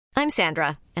I'm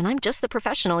Sandra, and I'm just the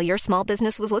professional your small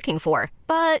business was looking for.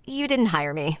 But you didn't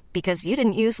hire me because you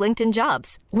didn't use LinkedIn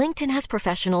Jobs. LinkedIn has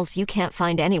professionals you can't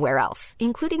find anywhere else,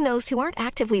 including those who aren't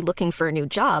actively looking for a new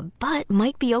job, but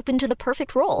might be open to the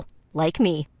perfect role, like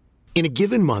me. In a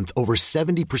given month, over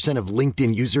 70% of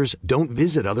LinkedIn users don't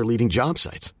visit other leading job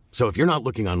sites. So if you're not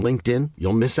looking on LinkedIn,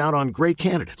 you'll miss out on great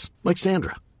candidates like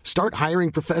Sandra. Start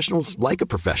hiring professionals like a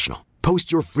professional.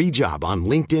 Post your free job on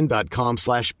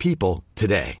linkedin.com/people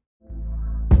today.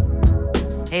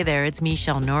 Hey there, it's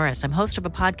Michelle Norris. I'm host of a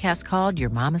podcast called Your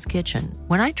Mama's Kitchen.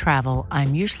 When I travel,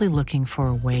 I'm usually looking for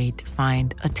a way to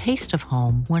find a taste of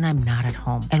home when I'm not at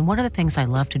home. And one of the things I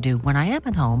love to do when I am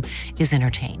at home is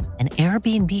entertain. And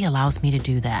Airbnb allows me to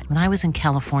do that. When I was in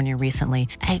California recently,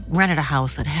 I rented a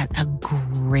house that had a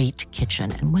great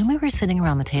kitchen. And when we were sitting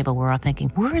around the table, we're all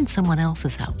thinking, we're in someone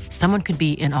else's house. Someone could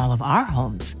be in all of our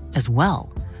homes as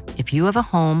well. If you have a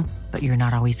home, but you're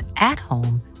not always at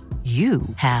home, you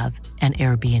have an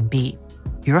Airbnb.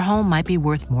 Your home might be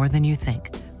worth more than you think.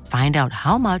 Find out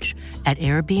how much at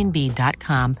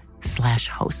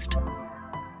airbnb.com/host.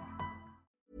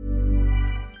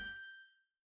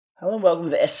 Hello and welcome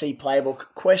to the SC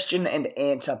Playbook question and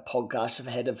answer podcast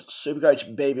ahead of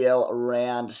Supercoach BBL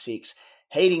Round 6.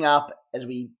 Heating up as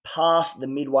we pass the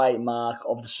midway mark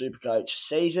of the Supercoach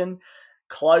season,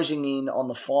 closing in on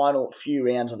the final few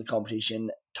rounds of the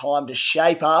competition. Time to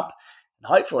shape up. And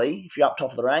hopefully, if you're up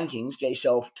top of the rankings, get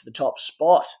yourself to the top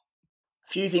spot.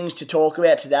 A few things to talk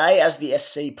about today as the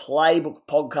SC Playbook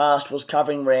podcast was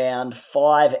covering round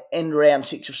 5 and round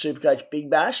 6 of Supercoach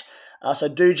Big Bash. So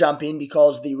do jump in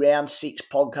because the round 6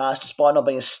 podcast, despite not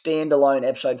being a standalone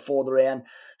episode for the round,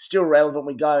 still relevant.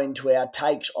 We go into our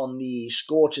takes on the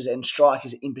Scorchers and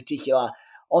Strikers in particular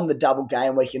on the double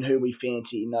game week and who we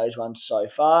fancy in those ones so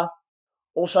far.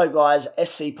 Also, guys,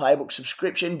 SC Playbook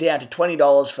subscription down to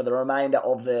 $20 for the remainder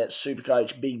of the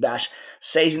Supercoach Big Bash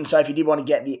season. So if you did want to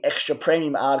get the extra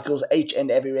premium articles each and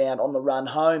every round on the run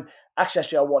home, access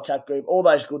to our WhatsApp group, all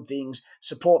those good things,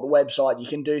 support the website, you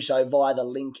can do so via the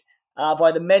link,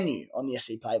 via the menu on the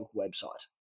SC Playbook website.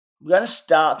 We're going to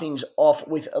start things off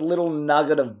with a little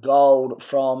nugget of gold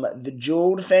from the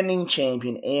dual defending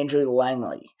champion, Andrew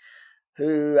Langley,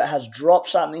 who has dropped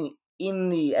something in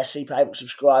the SC Playbook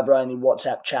subscriber-only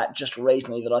WhatsApp chat just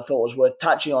recently that I thought was worth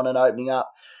touching on and opening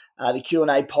up the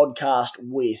Q&A podcast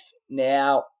with.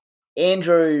 Now,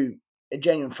 Andrew, a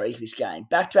genuine freak this game.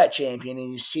 Back-to-back champion,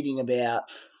 and he's sitting about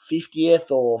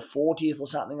 50th or 40th or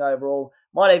something overall.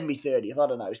 Might even be 30th. I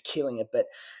don't know. He's killing it. But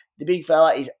the big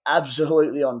fella is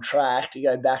absolutely on track to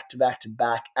go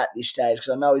back-to-back at this stage because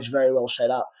I know he's very well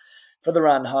set up for the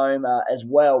run home as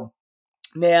well.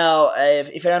 Now,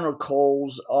 if anyone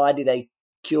recalls, I did a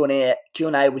Q&A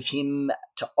with him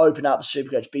to open up the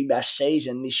Supercoach Big Bash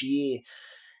season this year,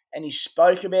 and he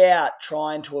spoke about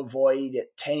trying to avoid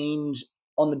teams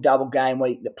on the double game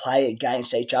week that play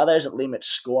against each other as it limits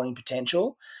scoring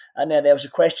potential. Now, there was a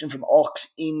question from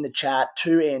Ox in the chat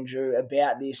to Andrew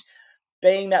about this,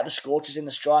 being that the Scorchers and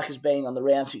the Strikers being on the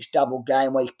round 6 double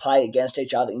game week play against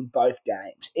each other in both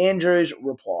games. Andrew's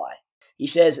reply. He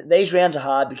says, these rounds are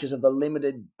hard because of the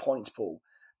limited points pool.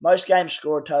 Most games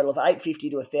score a total of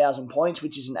 850 to 1,000 points,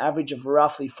 which is an average of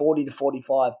roughly 40 to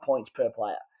 45 points per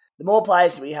player. The more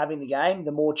players that we have in the game,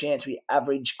 the more chance we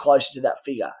average closer to that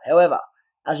figure. However,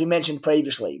 as we mentioned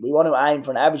previously, we want to aim for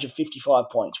an average of 55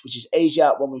 points, which is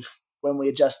easier when we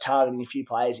are just targeting a few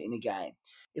players in a game.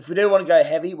 If we do want to go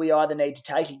heavy, we either need to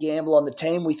take a gamble on the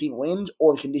team we think wins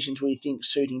or the conditions we think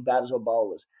suiting batters or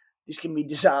bowlers. This can be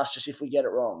disastrous if we get it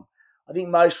wrong. I think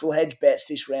most will hedge bets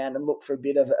this round and look for a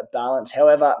bit of a balance.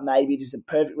 However, maybe it is the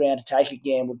perfect round to take a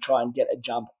gamble to try and get a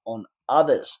jump on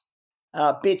others.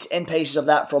 Bits and pieces of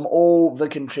that from all the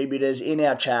contributors in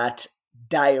our chat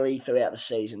daily throughout the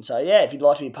season. So yeah, if you'd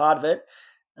like to be a part of it,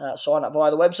 sign up via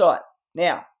the website.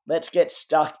 Now, let's get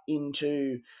stuck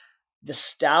into the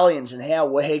Stallions and how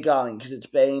we're going, because it's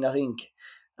been, I think,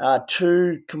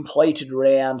 2 completed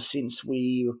rounds since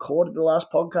we recorded the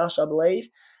last podcast, I believe.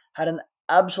 Had an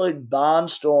absolute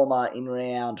barnstormer in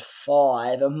round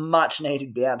 5, a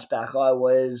much-needed bounce back. I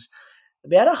was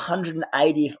about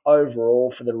 180th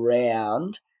overall for the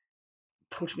round,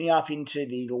 put me up into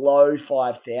the low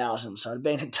 5,000. So it had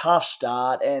been a tough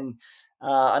start, and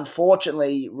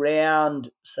unfortunately, so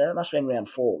that must have been round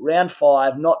 4. Round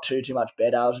 5, not too much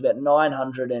better. I was about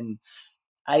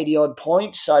 980-odd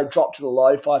points, so dropped to the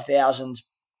low 5,000s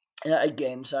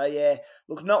again. So yeah,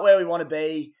 look, not where we want to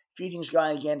be. Few things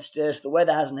going against us. The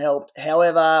weather hasn't helped.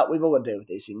 However, we've all got to deal with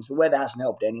these things. The weather hasn't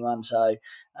helped anyone, so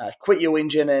quit your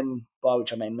whinging, and by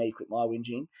which I mean me, quit my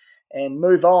whinging, and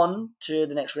move on to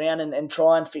the next round and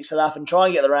try and fix it up and try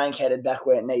and get the rank headed back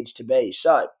where it needs to be.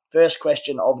 So, first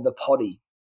question of the potty,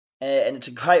 and it's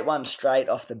a great one straight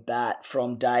off the bat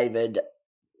from David.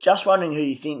 Just wondering who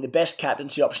you think the best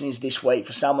captaincy option is this week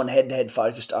for someone head-to-head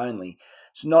focused only.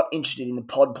 So not interested in the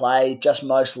pod play, just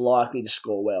most likely to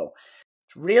score well.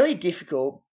 It's really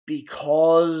difficult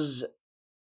because,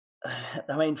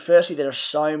 firstly, there are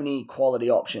so many quality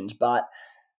options, but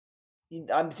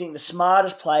I think the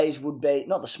smartest plays would be,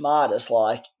 not the smartest,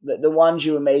 like the ones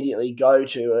you immediately go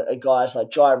to are guys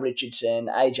like Jai Richardson,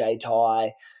 AJ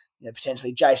Ty,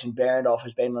 potentially Jason Behrendorff,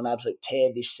 who's been on an absolute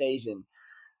tear this season.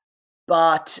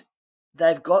 But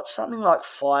they've got something like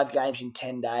 5 games in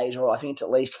 10 days, or I think it's at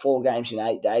least 4 games in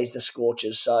 8 days, the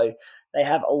Scorchers. So they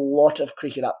have a lot of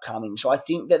cricket upcoming. So I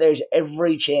think that there's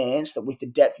every chance that with the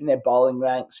depth in their bowling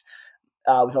ranks,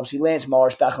 with obviously Lance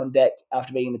Morris back on deck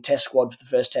after being in the test squad for the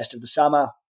first test of the summer,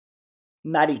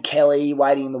 Matty Kelly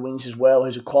waiting in the wings as well,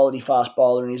 who's a quality fast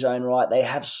bowler in his own right. They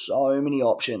have so many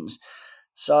options.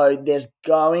 So there's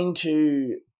going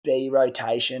to be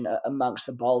rotation amongst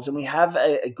the bowlers, and we have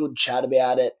a good chat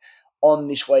about it on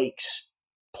this week's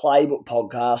Playbook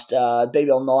podcast.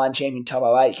 BBL 9 champion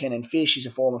Tomo Aitken and Fish is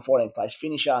a former 14th place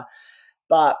finisher.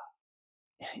 But,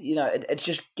 it's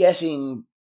just guessing.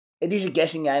 It is a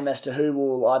guessing game as to who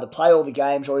will either play all the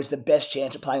games or is the best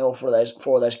chance of playing all 4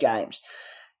 of those games.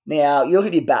 Now, you look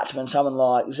at your batsmen, someone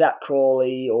like Zach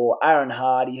Crawley or Aaron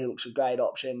Hardie, who looks a great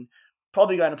option,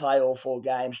 probably going to play all 4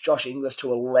 games. Josh Inglis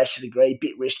to a lesser degree,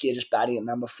 bit riskier just batting at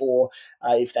number 4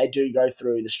 if they do go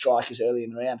through the strikers early in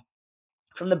the round.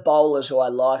 From the bowlers who I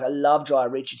love Jai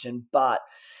Richardson, but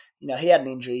he had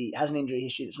has an injury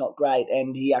history that's not great,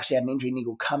 and he actually had an injury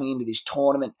niggle coming into this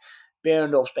tournament.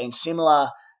 Behrendorff's been similar.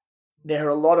 There are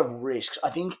a lot of risks. I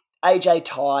think AJ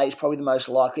Ty is probably the most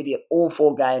likely to get all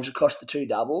 4 games across the 2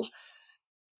 doubles.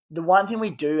 The one thing we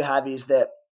do have is that,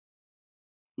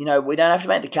 we don't have to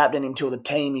make the captain until the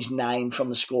team is named from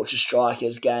the Scorchers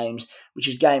Strikers games, which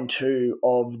is game 2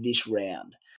 of this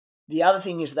round. The other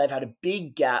thing is they've had a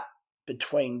big gap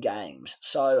between games.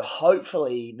 So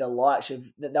hopefully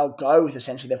they'll go with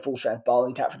essentially their full strength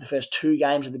bowling attack for the first 2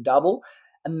 games of the double,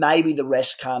 and maybe the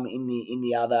rest come in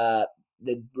the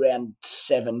round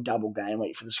 7 double game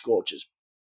week for the Scorchers.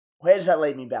 Where does that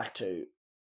lead me back to?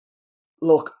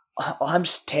 Look, I'm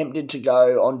tempted to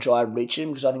go on Jai Richardson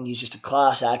because I think he's just a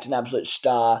class act, an absolute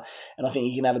star, and I think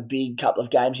he can have a big couple of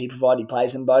games here provided he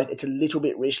plays them both. It's a little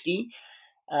bit risky.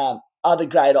 Other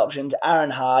great options, Aaron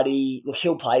Hardie, look,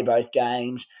 he'll play both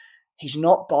games. He's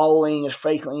not bowling as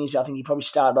frequently as I think he probably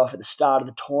started off at the start of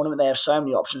the tournament. They have so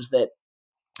many options that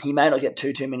he may not get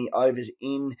too many overs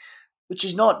in, which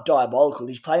is not diabolical.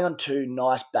 He's playing on 2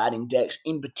 nice batting decks,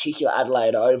 in particular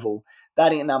Adelaide Oval.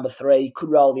 Batting at number 3,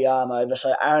 could roll the arm over.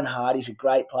 So Aaron Hardie's a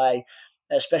great play,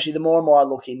 especially the more and more I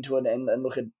look into it and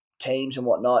look at teams and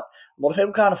whatnot. A lot of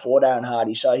people can't afford Aaron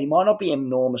Hardie, so he might not be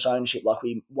enormous ownership like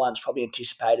we once probably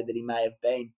anticipated that he may have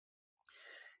been.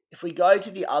 If we go to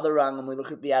the other rung and we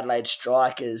look at the Adelaide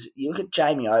Strikers, you look at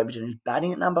Jamie Overton, who's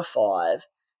batting at number 5.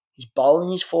 He's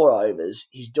bowling his 4 overs.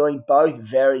 He's doing both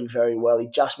very, very well. He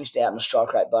just missed out on a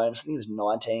strike rate bonus. I think he was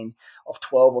 19 off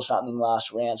 12 or something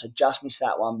last round, so just missed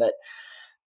that one. But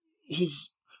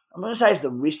I'm going to say he's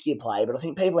the riskier play, but I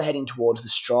think people are heading towards the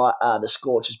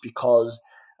Scorchers because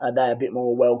they're a bit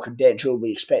more well-credentialed.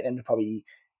 We expect them to probably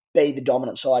be the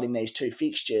dominant side in these 2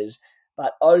 fixtures.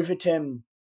 But Overton,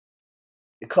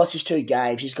 across his 2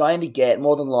 games, he's going to get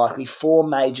more than likely 4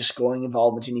 major scoring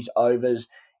involvements in his overs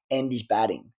and his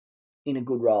batting in a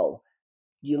good role.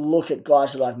 You look at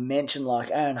guys that I've mentioned like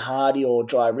Aaron Hardie or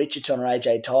Jai Richardson or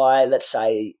AJ Ty, let's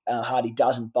say Hardie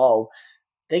doesn't bowl,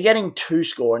 they're getting 2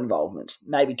 score involvements,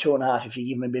 maybe 2.5 if you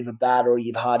give him a bit of a bat or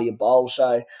you give Hardie a bowl.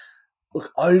 So,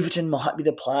 look, Overton might be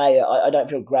the play. I don't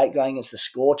feel great going against the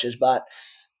Scorchers, but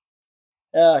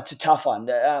it's a tough one.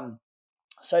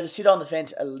 So to sit on the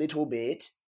fence a little bit,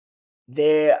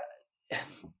 there's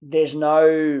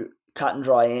no cut and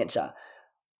dry answer.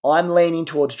 I'm leaning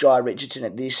towards Jai Richardson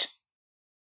at this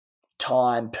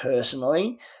time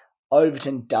personally.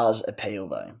 Overton does appeal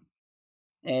though.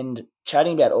 And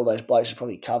chatting about all those blokes has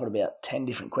probably covered about 10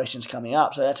 different questions coming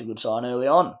up, so that's a good sign early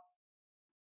on.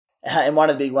 And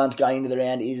one of the big ones going into the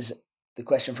round is the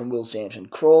question from Will Sampson.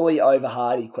 Crawley over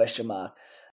Hardie, question mark.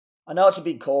 I know it's a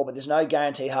big call, but there's no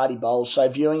guarantee Hardie bowls, so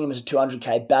viewing him as a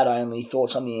 200k bat only,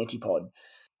 thoughts on the antipod?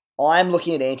 I'm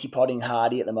looking at antipodding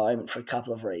Hardie at the moment for a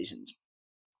couple of reasons.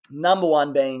 Number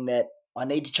one being that I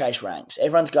need to chase ranks.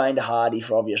 Everyone's going to Hardie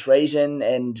for obvious reason,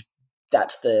 and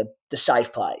that's the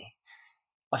safe play.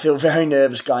 I feel very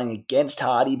nervous going against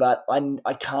Hardie, but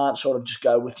I can't sort of just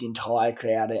go with the entire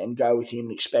crowd and go with him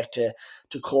and expect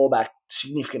to claw back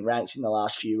significant ranks in the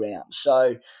last few rounds.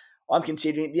 So I'm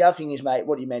considering. The other thing is, mate,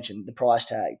 what you mentioned, the price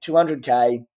tag,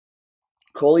 200k.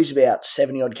 Crawley's about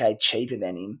 70 odd k cheaper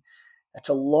than him. That's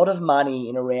a lot of money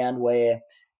in a round where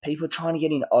people are trying to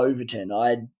get in Overton.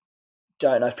 I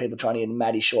don't know if people are trying to get in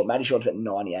Matty Short. Matty Short's about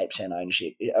 98%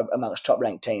 ownership amongst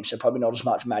top-ranked teams, so probably not as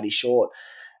much Matty Short.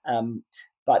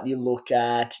 But you look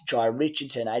at Jai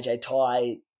Richardson, AJ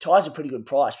Ty. Ty's a pretty good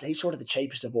price, but he's sort of the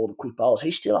cheapest of all the quick bowlers.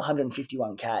 He's still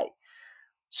 151k.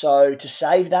 So to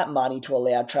save that money to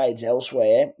allow trades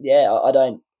elsewhere,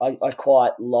 I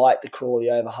quite like the Crawley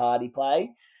over Hardie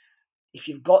play. If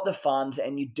you've got the funds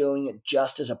and you're doing it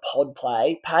just as a pod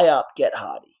play, pay up, get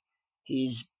Hardie.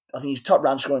 I think he's top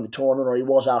run scorer in the tournament, or he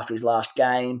was after his last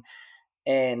game,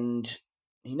 and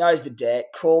he knows the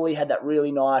deck. Crawley had that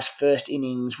really nice first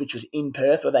innings, which was in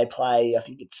Perth, where they play, I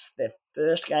think it's their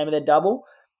first game of their double,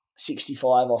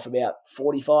 65 off about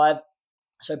 45.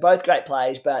 So both great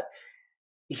plays, but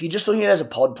if you're just looking at it as a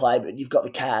pod play, but you've got the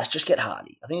cash, just get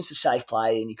Hardie. I think it's the safe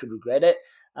play, and you could regret it.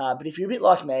 But if you're a bit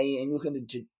like me and you're looking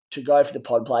to go for the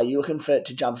pod play, you're looking for it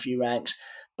to jump a few ranks,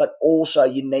 but also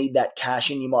you need that cash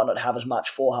and you might not have as much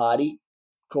for Hardie,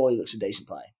 Crawley looks a decent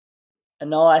play. A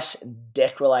nice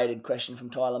deck-related question from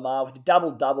Tyler Marr. With a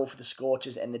double-double for the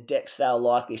Scorchers and the decks they'll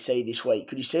likely see this week,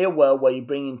 could you see a world where you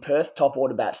bring in Perth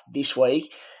top-order bats this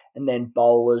week and then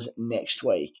bowlers next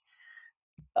week?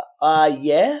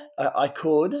 I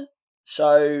could.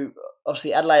 So,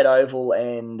 obviously, Adelaide Oval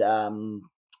and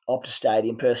Optus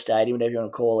Stadium, Perth Stadium, whatever you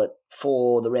want to call it,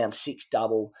 for the round 6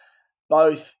 double,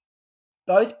 both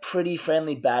pretty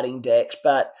friendly batting decks,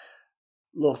 but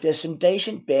look, there's some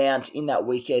decent bounce in that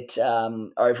wicket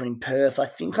over in Perth. I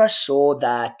think I saw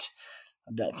that.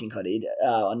 I don't think I did.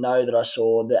 I know that I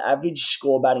saw the average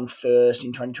score batting first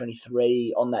in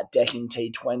 2023 on that deck in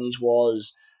T20s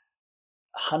was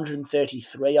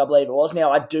 133, I believe it was.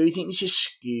 Now, I do think this is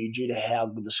skewed due to how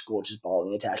good the Scorchers'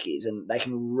 bowling attack is, and they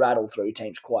can rattle through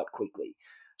teams quite quickly.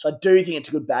 So I do think it's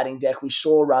a good batting deck. We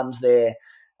saw runs there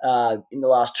in the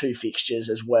last 2 fixtures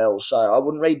as well. So I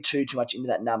wouldn't read too much into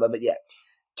that number. But yeah,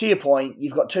 to your point,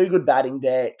 you've got 2 good batting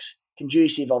decks,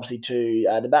 conducive obviously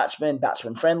to the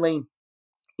batsman friendly.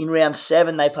 In round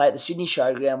 7, they play at the Sydney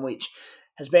Showground, which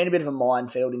has been a bit of a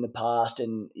minefield in the past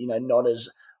and, not as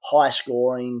high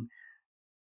scoring.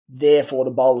 Therefore,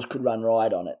 the bowlers could run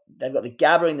right on it. They've got the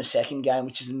Gabba in the second game,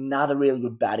 which is another really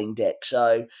good batting deck.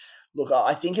 So, look,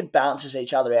 I think it balances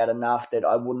each other out enough that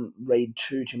I wouldn't read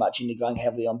too much into going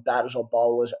heavily on batters or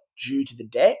bowlers due to the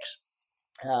decks.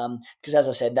 Because, as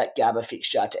I said, that Gabba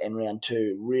fixture to end round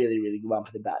 2, really, really good one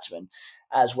for the batsman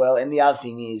as well. And the other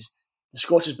thing is, the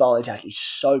Scorchers' bowling attack is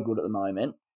so good at the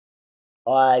moment.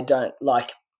 I don't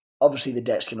like, obviously the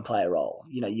deck's going to play a role.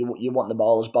 You want the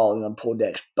bowlers bowling on poor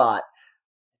decks, but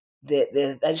they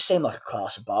just seem like a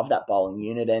class above that bowling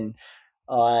unit, and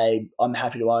I'm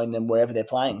happy to own them wherever they're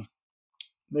playing.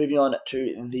 Moving on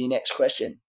to the next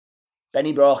question.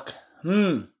 Benny Brock,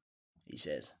 he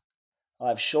says, I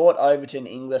have Short, Overton,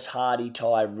 Inglis, Hardie,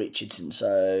 Ty, Richardson.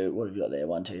 So what have you got there?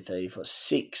 1, 2, 3, 4,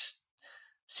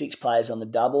 6 players on the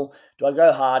double. Do I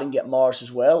go hard and get Morris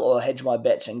as well, or hedge my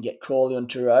bets and get Crawley on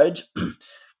 2 roads?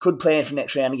 Could plan for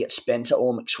next round to get Spencer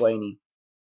or McSweeney.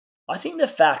 I think the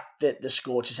fact that the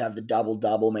Scorchers have the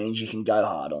double-double means you can go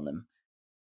hard on them.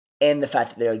 And the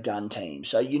fact that they're a gun team.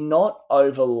 So you're not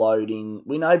overloading.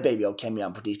 We know BBL can be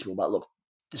unpredictable, but look,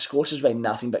 the Scorchers have been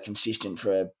nothing but consistent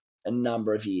for a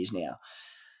number of years now.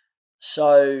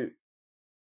 So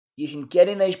you can get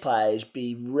in these players,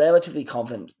 be relatively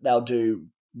confident they'll do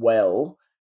well,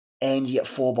 and you get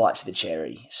 4 bites of the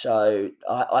cherry. So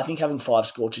I think having 5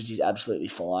 Scorchers is absolutely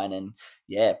fine, and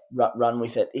yeah, run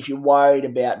with it. If you're worried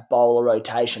about bowler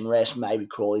rotation rest, maybe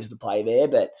Crawley's the play there,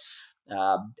 but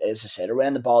as I said,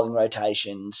 around the bowling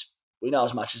rotations, we know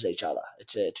as much as each other.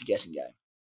 It's a guessing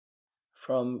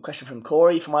game. Question from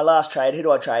Corey, for my last trade, who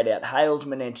do I trade out? Hales,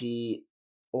 Manenti,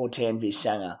 or Tanvi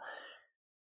Sanger?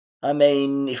 I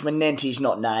mean, if Manenti's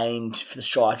not named for the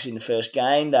strikers in the first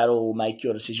game, that'll make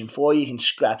your decision for you. You can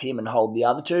scrap him and hold the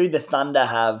other 2. The Thunder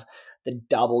have the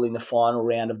double in the final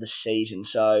round of the season,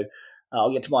 so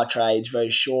I'll get to my trades very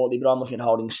shortly, but I'm looking at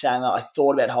holding Sanger. I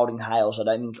thought about holding Hales. I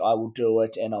don't think I will do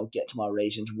it, and I'll get to my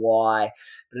reasons why.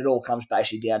 But it all comes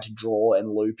basically down to draw and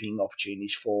looping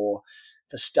opportunities for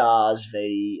Stars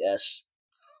v.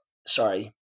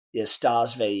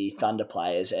 Stars v Thunder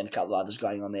players and a couple of others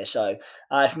going on there. So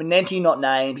if Manenti not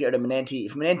named, get rid of Manenti.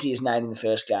 If Manenti is named in the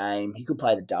first game, he could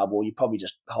play the double. You probably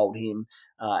just hold him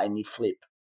and you flip.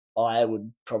 I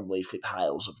would probably flip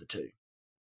Hales of the 2.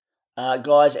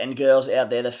 Guys and girls out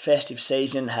there, the festive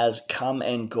season has come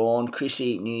and gone.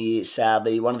 Chrissy New Year,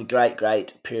 sadly, one of the great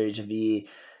periods of the year.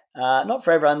 Not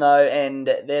for everyone, though, and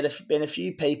there have been a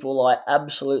few people, I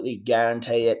absolutely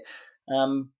guarantee it,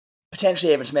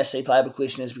 potentially even some SC Playbook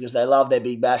listeners, because they love their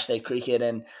Big Bash, their cricket,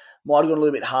 and might have gone a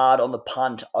little bit hard on the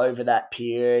punt over that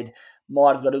period.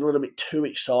 Might have got a little bit too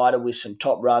excited with some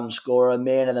top run scorer,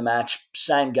 man of the match,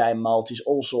 same game multis,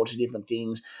 all sorts of different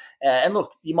things. And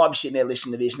look, you might be sitting there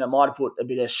listening to this, and it might have put a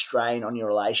bit of strain on your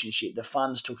relationship. The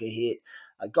funds took a hit.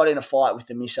 I got in a fight with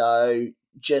the misso,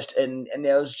 and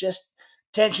there was just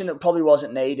tension that probably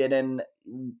wasn't needed, and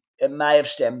it may have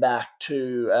stemmed back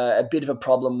to a bit of a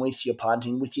problem with your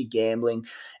punting, with your gambling,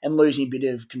 and losing a bit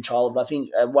of control of it. I think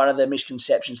one of the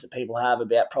misconceptions that people have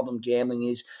about problem gambling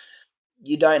is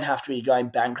you don't have to be going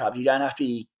bankrupt. You don't have to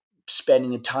be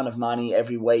spending a ton of money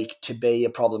every week to be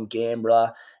a problem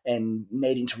gambler and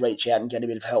needing to reach out and get a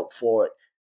bit of help for it.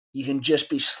 You can just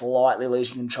be slightly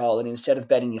losing control, and instead of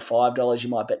betting your $5, you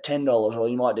might bet $10, or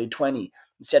you might do $20.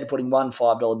 Instead of putting one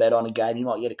 $5 bet on a game, you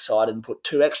might get excited and put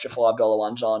two extra $5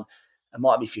 ones on. It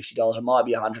might be $50, it might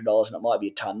be $100, and it might be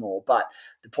a ton more. But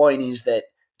the point is that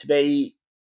to be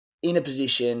in a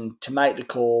position to make the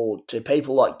call to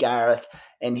people like Gareth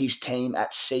and his team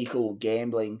at Sequel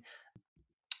Gambling,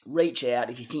 reach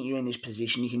out if you think you're in this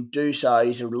position. You can do so.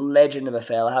 He's a legend of a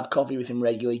fella. Have coffee with him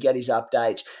regularly, get his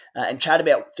updates, and chat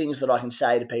about things that I can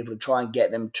say to people to try and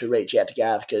get them to reach out to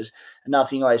Gareth, because another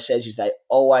thing he always says is they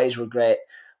always regret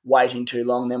waiting too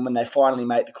long. Then when they finally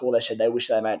make the call, they said they wish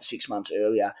they made it 6 months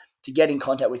earlier. To get in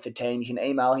contact with the team, you can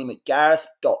email him at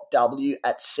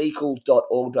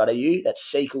gareth.w@sequel.org.au. That's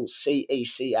Sequel,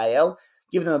 Cecal.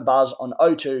 Give them a buzz on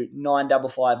 02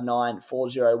 9559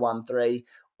 4013,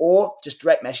 or just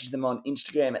direct message them on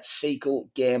Instagram at Sequel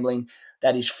Gambling.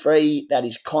 That is free. That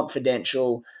is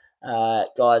confidential.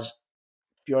 Guys,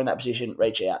 if you're in that position,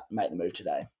 reach out and make the move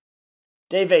today.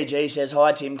 DVG says,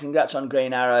 "Hi Tim, congrats on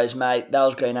Green Arrows, mate. That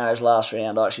was Green Arrows last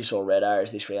round. I actually saw Red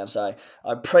Arrows this round, so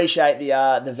I appreciate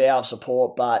the vow of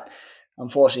support, but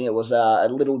unfortunately it was a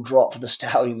little drop for the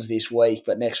Stallions this week,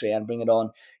 but next round, bring it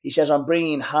on." He says, "I'm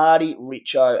bringing in Hardie,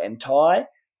 Richo and Ty.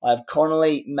 I have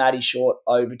Connolly, Matty Short,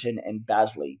 Overton and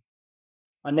Basley.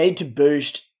 I need to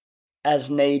boost as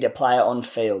need a player on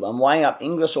field. I'm weighing up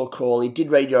Inglis or Crawley. Did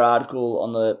read your article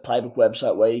on the Playbook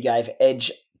website where you gave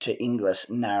edge to Inglis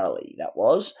narrowly. That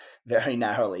was very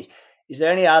narrowly. Is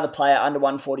there any other player under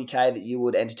 140k that you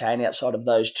would entertain outside of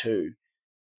those two?"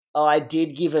 I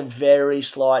did give a very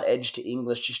slight edge to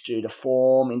Inglis just due to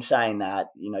form. In saying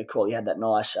that, Crawley had that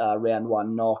nice round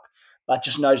one knock, but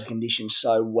just knows the conditions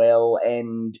so well,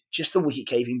 and just the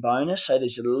wicket-keeping bonus. So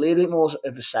there's a little bit more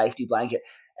of a safety blanket,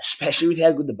 especially with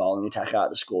how good the bowling attack are at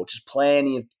the score. Just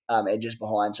plenty of edges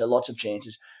behind, so lots of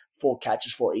chances for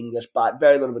catches for Inglis, but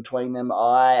very little between them.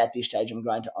 At this stage, I'm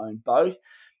going to own both.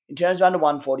 In terms of under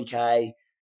 140k,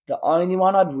 the only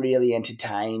one I'd really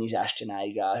entertain is Ashton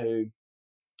Agar, who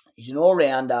he's an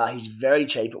all-rounder. He's very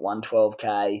cheap at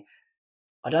 112k.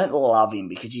 I don't love him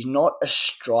because he's not a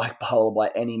strike bowler by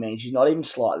any means. He's not even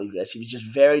slightly aggressive. He's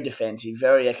just very defensive,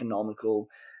 very economical.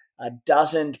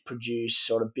 Doesn't produce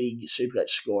sort of big Supercoach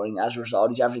scoring. As a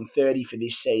result, he's averaging 30 for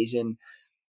this season.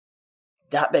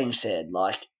 That being said,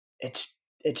 it's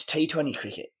T20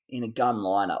 cricket in a gun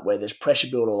lineup where there's pressure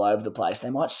built all over the place. They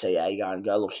might see Agar and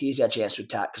go, look, here's our chance to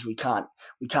attack because we can't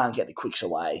get the quicks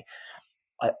away.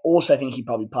 I also think he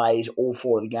probably plays all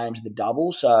four of the games of the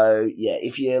double. So, yeah,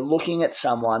 if you're looking at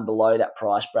someone below that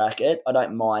price bracket, I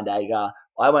don't mind Agar.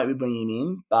 I won't be bringing him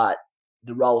in, but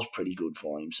the role's pretty good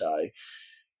for him. So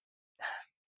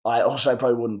I also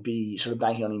probably wouldn't be sort of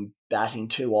banking on him batting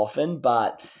too often,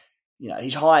 but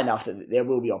he's high enough that there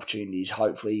will be opportunities,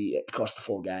 hopefully, across the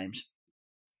four games.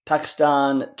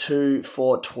 Pakistan 2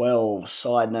 for 12.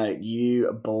 Side note,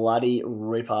 you bloody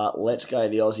ripper. Let's go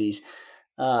the Aussies.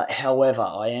 However,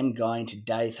 I am going to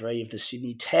day 3 of the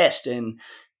Sydney Test, and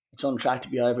it's on track to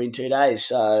be over in 2 days,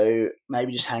 so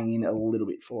maybe just hang in a little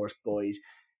bit for us, boys.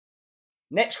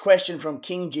 Next question from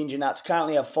King Ginger Nuts.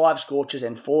 Currently have 5 scorchers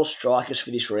and 4 strikers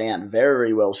for this round.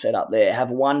 Very well set up there.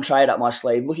 Have 1 trade up my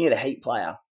sleeve. Looking at a heat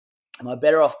player. Am I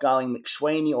better off going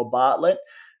McSweeney or Bartlett?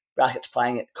 Brackets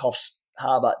playing at Coffs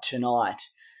Harbour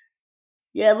tonight.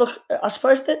 Yeah, look, I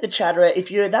suppose that the chatter,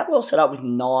 if you're that well set up with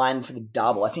 9 for the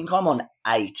double, I think I'm on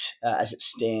 8 as it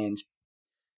stands.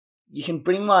 You can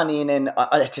bring one in, and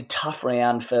it's a tough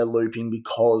round for looping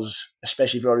because,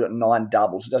 especially if you've already got 9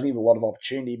 doubles, it doesn't give a lot of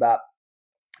opportunity. But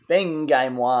being in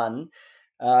game 1,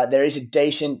 there is a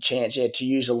decent chance to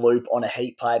use a loop on a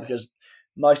heat player because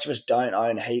most of us don't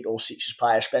own a heat or sixes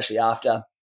player, especially after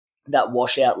that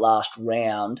washout last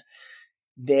round.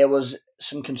 there was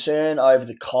some concern over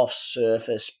the Coffs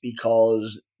surface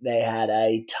because they had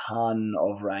a ton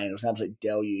of rain. It was an absolute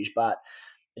deluge, but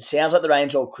it sounds like the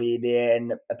rain's all cleared there,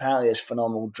 and apparently there's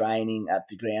phenomenal draining at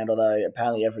the ground, although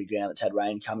apparently every ground that's had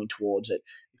rain coming towards it,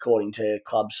 according to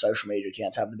clubs' social media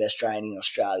accounts, have the best draining in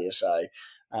Australia. So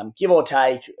give or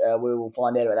take, we will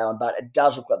find out about that one, but it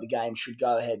does look like the game should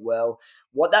go ahead well.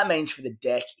 What that means for the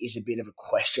deck is a bit of a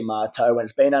question mark, though, when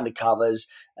it's been under covers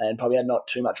and probably had not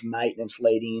too much maintenance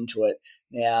leading into it.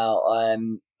 Now,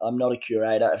 I'm not a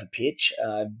curator of a pitch,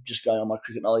 just going on my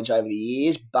cricket knowledge over the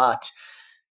years, but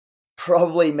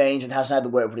probably means it hasn't had the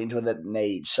work put into it that it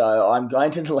needs. So I'm going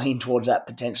to lean towards that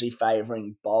potentially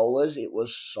favouring bowlers. It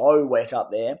was so wet up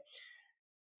there.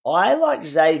 I like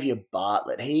Xavier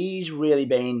Bartlett. He's really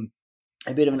been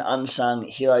a bit of an unsung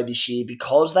hero this year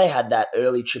because they had that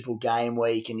early triple game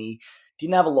week and he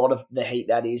didn't have a lot of the heat,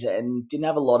 that is, and didn't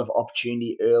have a lot of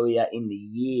opportunity earlier in the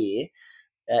year.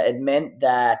 It meant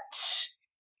that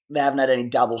they haven't had any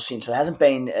doubles since. So there hasn't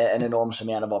been an enormous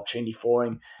amount of opportunity for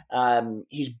him.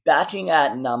 He's batting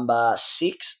at number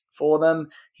 6 for them.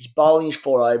 He's bowling his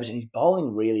 4 overs and he's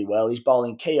bowling really well. He's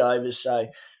bowling key overs. So,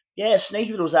 yeah,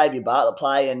 sneaky little Xavier Bartlett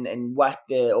play and whack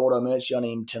the auto emergency on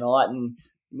him tonight and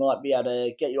might be able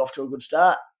to get you off to a good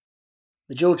start.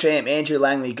 The dual champ, Andrew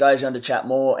Langley, goes on to chat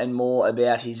more and more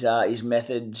about his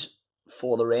methods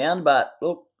for the round. But,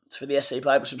 look, it's for the SC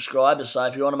Playbook subscribers. So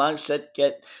if you're on amongst it,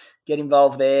 get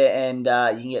involved there and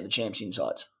you can get the champs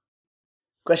insights.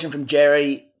 Question from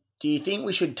Jerry. Do you think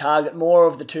we should target more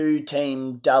of the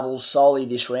 2-team doubles solely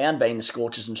this round, being the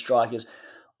Scorchers and Strikers,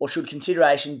 or should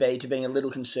consideration be to being a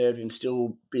little conservative and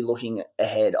still be looking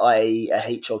ahead, i.e. a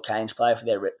Heats or Canes player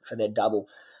for their double?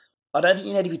 I don't think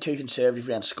you need to be too conservative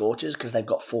around Scorchers because they've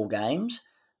got 4 games,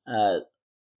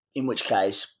 in which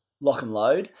case, lock and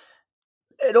load.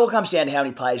 It all comes down to how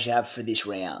many players you have for this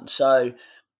round. So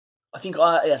I think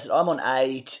I'm on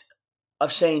 8.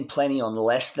 I've seen plenty on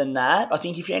less than that. I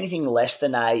think if you're anything less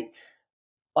than 8,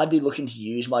 I'd be looking to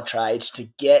use my trades to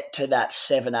get to that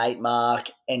 7-8 mark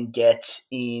and get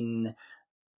in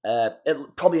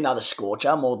probably another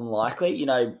Scorcher, more than likely. You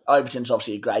know, Overton's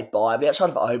obviously a great buy, but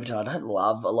outside of Overton, I don't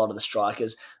love a lot of the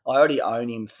strikers. I already own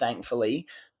him, thankfully.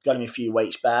 Got him a few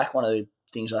weeks back, one of the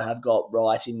things I have got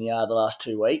right in the last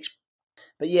 2 weeks.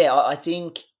 But yeah, I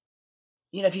think,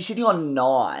 you know, if you're sitting on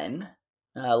 9,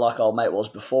 like old mate was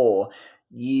before,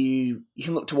 you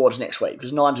can look towards next week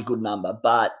because 9's a good number.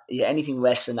 But yeah, anything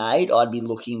less than 8, I'd be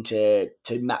looking to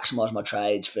maximise my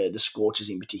trades for the Scorchers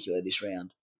in particular this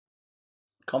round.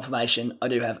 Confirmation, I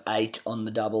do have 8 on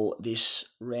the double this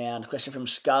round. Question from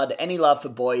Scud. Any love for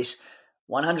Boyce?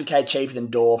 100k cheaper than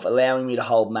Dorf, allowing me to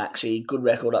hold Maxi. Good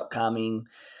record upcoming.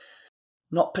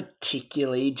 Not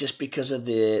particularly, just because of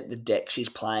the decks he's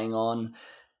playing on.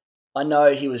 I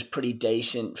know he was pretty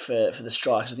decent for the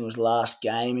Strikers. I think it was last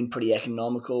game and pretty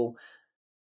economical.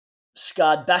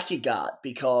 Scud, back your gut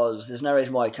because there's no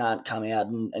reason why he can't come out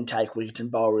and take wickets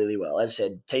and bowl really well. As I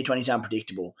said, T20's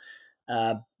unpredictable.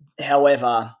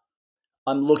 However,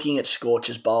 I'm looking at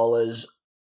Scorchers bowlers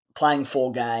playing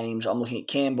 4 games. I'm looking at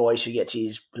Cam Boyce who'll get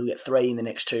 3 in the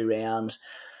next 2 rounds.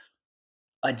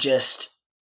 I just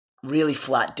really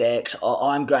flat decks.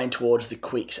 I'm going towards the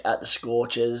quicks at the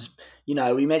Scorchers. You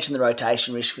know, we mentioned the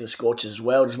rotation risk for the Scorchers as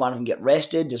well. Does one of them get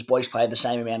rested? Does Boyce play the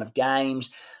same amount of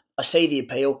games? I see the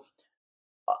appeal.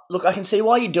 Look, I can see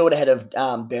why you do it ahead of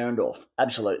Behrendorff.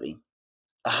 Absolutely.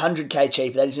 100k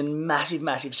cheaper. That is a massive,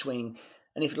 massive swing.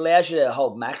 And if it allows you to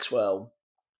hold Maxwell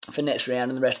for next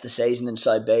round and the rest of the season, then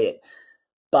so be it.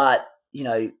 But, you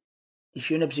know, if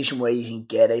you're in a position where you can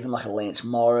get even like a Lance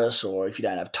Morris, or if you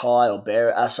don't have Ty or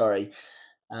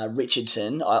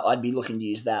Richardson, I'd be looking to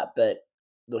use that. But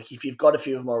look, if you've got a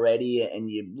few of them already and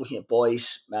you're looking at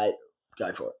Boyce, mate,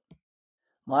 go for it.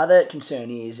 My other concern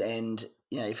is, and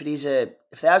you know, if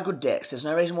they are good decks, there's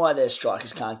no reason why their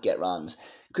strikers can't get runs.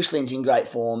 Chris Lynn's in great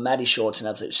form. Matty Short's an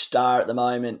absolute star at the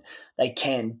moment. They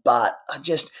can, but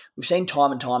we've seen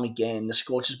time and time again the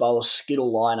Scorchers bowlers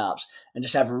skittle lineups and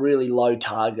just have really low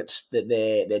targets that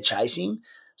they're chasing.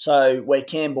 So where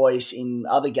Cam Boyce in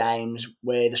other games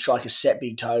where the strikers set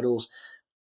big totals,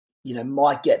 you know,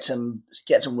 might get some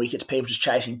wickets, people just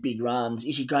chasing big runs.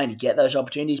 Is he going to get those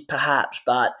opportunities? Perhaps,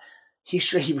 but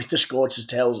history with the Scorchers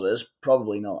tells us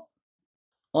probably not.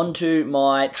 On to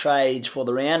my trades for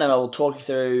the round, and I will talk you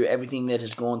through everything that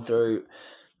has gone through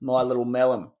my little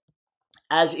melon.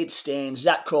 As it stands,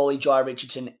 Zach Crawley, Jai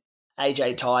Richardson,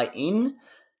 AJ Ty in.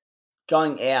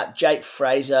 Going out, Jake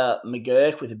Fraser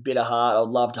McGurk with a bit of heart.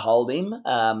 I'd love to hold him,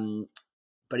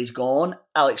 but he's gone.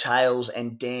 Alex Hales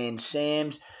and Dan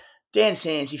Sams. Dan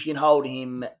Sams, if you can hold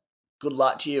him, good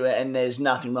luck to you, and there's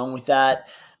nothing wrong with that.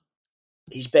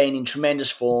 He's been in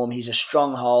tremendous form. He's a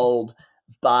stronghold,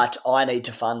 but I need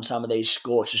to fund some of these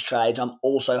Scorchers trades. I'm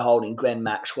also holding Glenn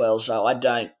Maxwell, so I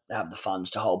don't have the funds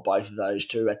to hold both of those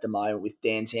two at the moment with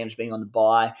Dan Sams being on the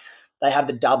bye. They have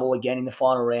the double again in the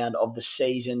final round of the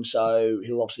season, so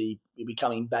he'll be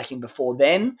coming back in before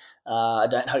then. I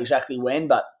don't know exactly when,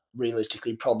 but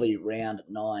realistically probably round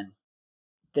 9.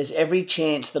 There's every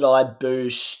chance that I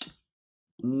boost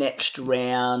next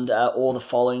round or the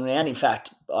following round. In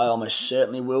fact, I almost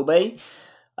certainly will be.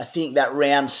 I think that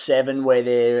round 7 where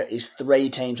there is 3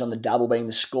 teams on the double being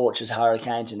the Scorchers,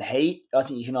 Hurricanes and Heat, I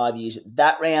think you can either use it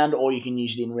that round or you can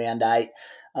use it in round 8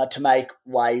 to make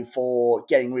way for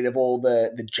getting rid of all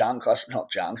the junk,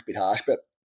 not junk, a bit harsh, but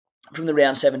from the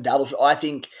round 7 doubles. I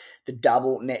think the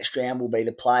double next round will be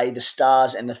the play. The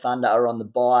Stars and the Thunder are on the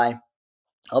bye.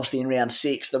 Obviously in round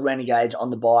 6, the Renegades on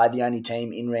the bye, the only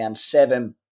team in round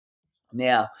 7.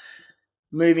 Now,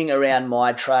 moving around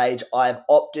my trades, I've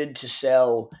opted to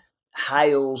sell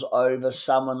Hales over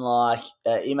someone like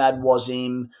Imad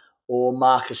Wazim or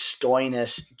Marcus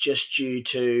Stoinis just due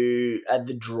to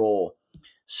the draw.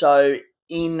 So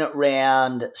in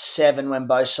round 7, when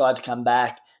both sides come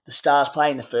back, the Stars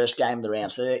play in the first game of the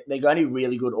round. So they're going to be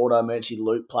really good auto-emergency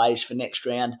loop plays for next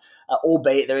round,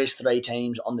 albeit there is 3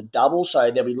 teams on the double, so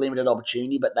there'll be limited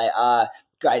opportunity, but they are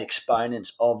great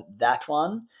exponents of that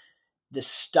one. The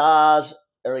Stars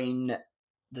are in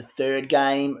the 3rd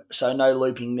game, so no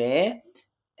looping there.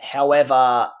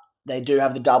 However, they do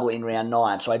have the double in round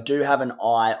 9, so I do have an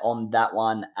eye on that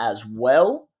one as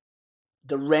well.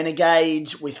 The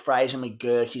Renegades with Fraser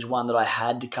McGurk is one that I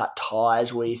had to cut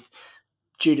ties with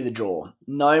due to the draw.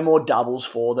 No more doubles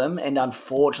for them, and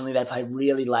unfortunately they play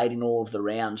really late in all of the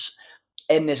rounds,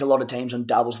 and there's a lot of teams on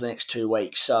doubles the next 2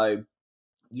 weeks, so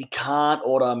you can't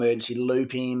auto-emergency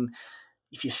loop him.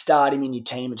 If you start him in your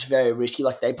team, it's very risky.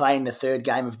 Like they play in the 3rd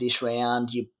game of this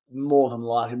round, you're more than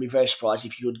likely to be very surprised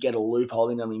if you could get a loophole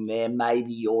in him there.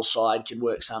 Maybe your side could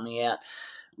work something out.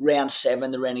 Round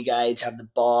 7, the Renegades have the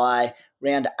bye.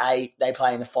 Round 8, they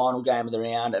play in the final game of the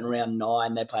round. And round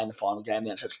 9, they play in the final game of the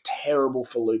round. So it's terrible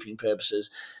for looping purposes.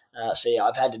 So yeah,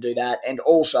 I've had to do that. And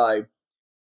also,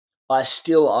 I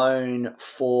still own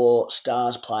 4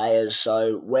 Stars players.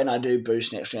 So when I do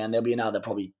boost next round, there'll be another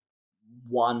probably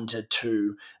 1 to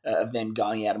 2 of them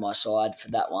going out of my side for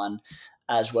that one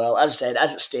as well. As I said,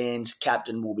 as it stands,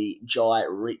 captain will be Jai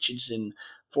Richardson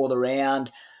for the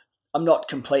round. I'm not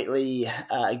completely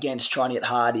against trying to get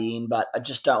Hardie in, but I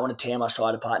just don't want to tear my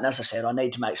side apart. And as I said, I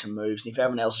need to make some moves. And if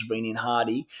everyone else has been in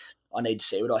Hardie, I need to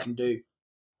see what I can do.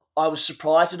 I was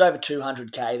surprised at over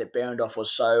 200k that Behrendorff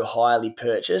was so highly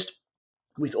purchased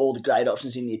with all the great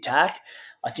options in the attack.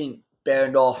 I think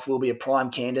Behrendorff will be a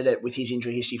prime candidate with his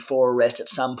injury history for a rest at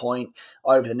some point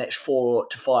over the next 4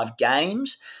 to 5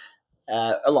 games.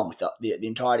 Along with the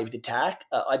entirety of the attack.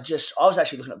 I was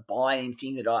actually looking at buying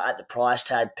thing that at the price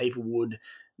tag people would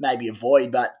maybe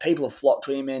avoid, but people have flocked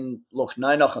to him, and look,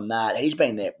 no knock on that. He's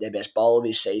been their best bowler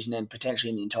this season and potentially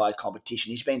in the entire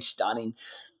competition. He's been stunning.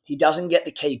 He doesn't get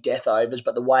the key death overs,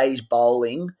 but the way he's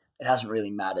bowling, it hasn't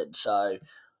really mattered. So,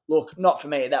 look, not for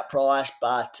me at that price,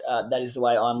 but that is the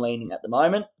way I'm leaning at the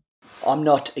moment. I'm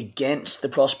not against the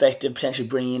prospect of potentially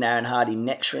bringing in Aaron Hardie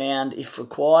next round if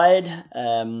required.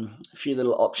 A few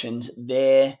little options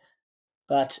there.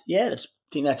 But yeah, I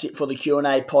think that's it for the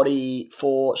Q&A potty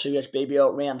for Supercoach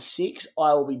BBL round 6.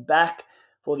 I will be back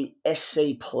for the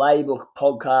SC Playbook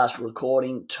podcast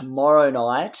recording tomorrow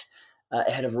night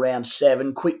ahead of round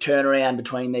 7. Quick turnaround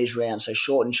between these rounds, so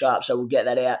short and sharp. So we'll get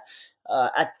that out.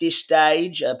 At this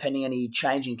stage, pending any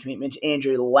changing commitments,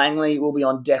 Andrew Langley will be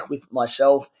on deck with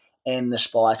myself and the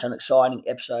Spy. So an exciting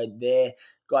episode there.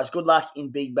 Guys, good luck in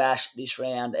Big Bash this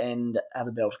round and have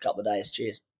a belt a couple of days.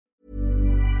 Cheers.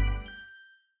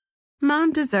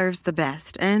 Mom deserves the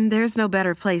best, and there's no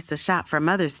better place to shop for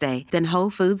Mother's Day than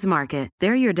Whole Foods Market.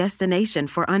 They're your destination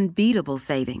for unbeatable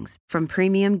savings, from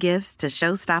premium gifts to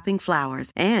show-stopping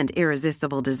flowers and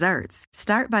irresistible desserts.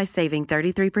 Start by saving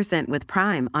 33% with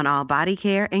Prime on all body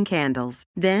care and candles.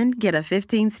 Then get a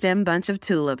 15-stem bunch of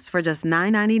tulips for just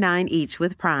 $9.99 each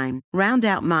with Prime. Round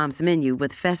out Mom's menu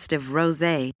with festive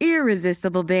rosé,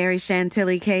 irresistible berry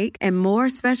chantilly cake, and more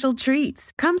special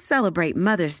treats. Come celebrate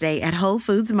Mother's Day at Whole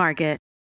Foods Market.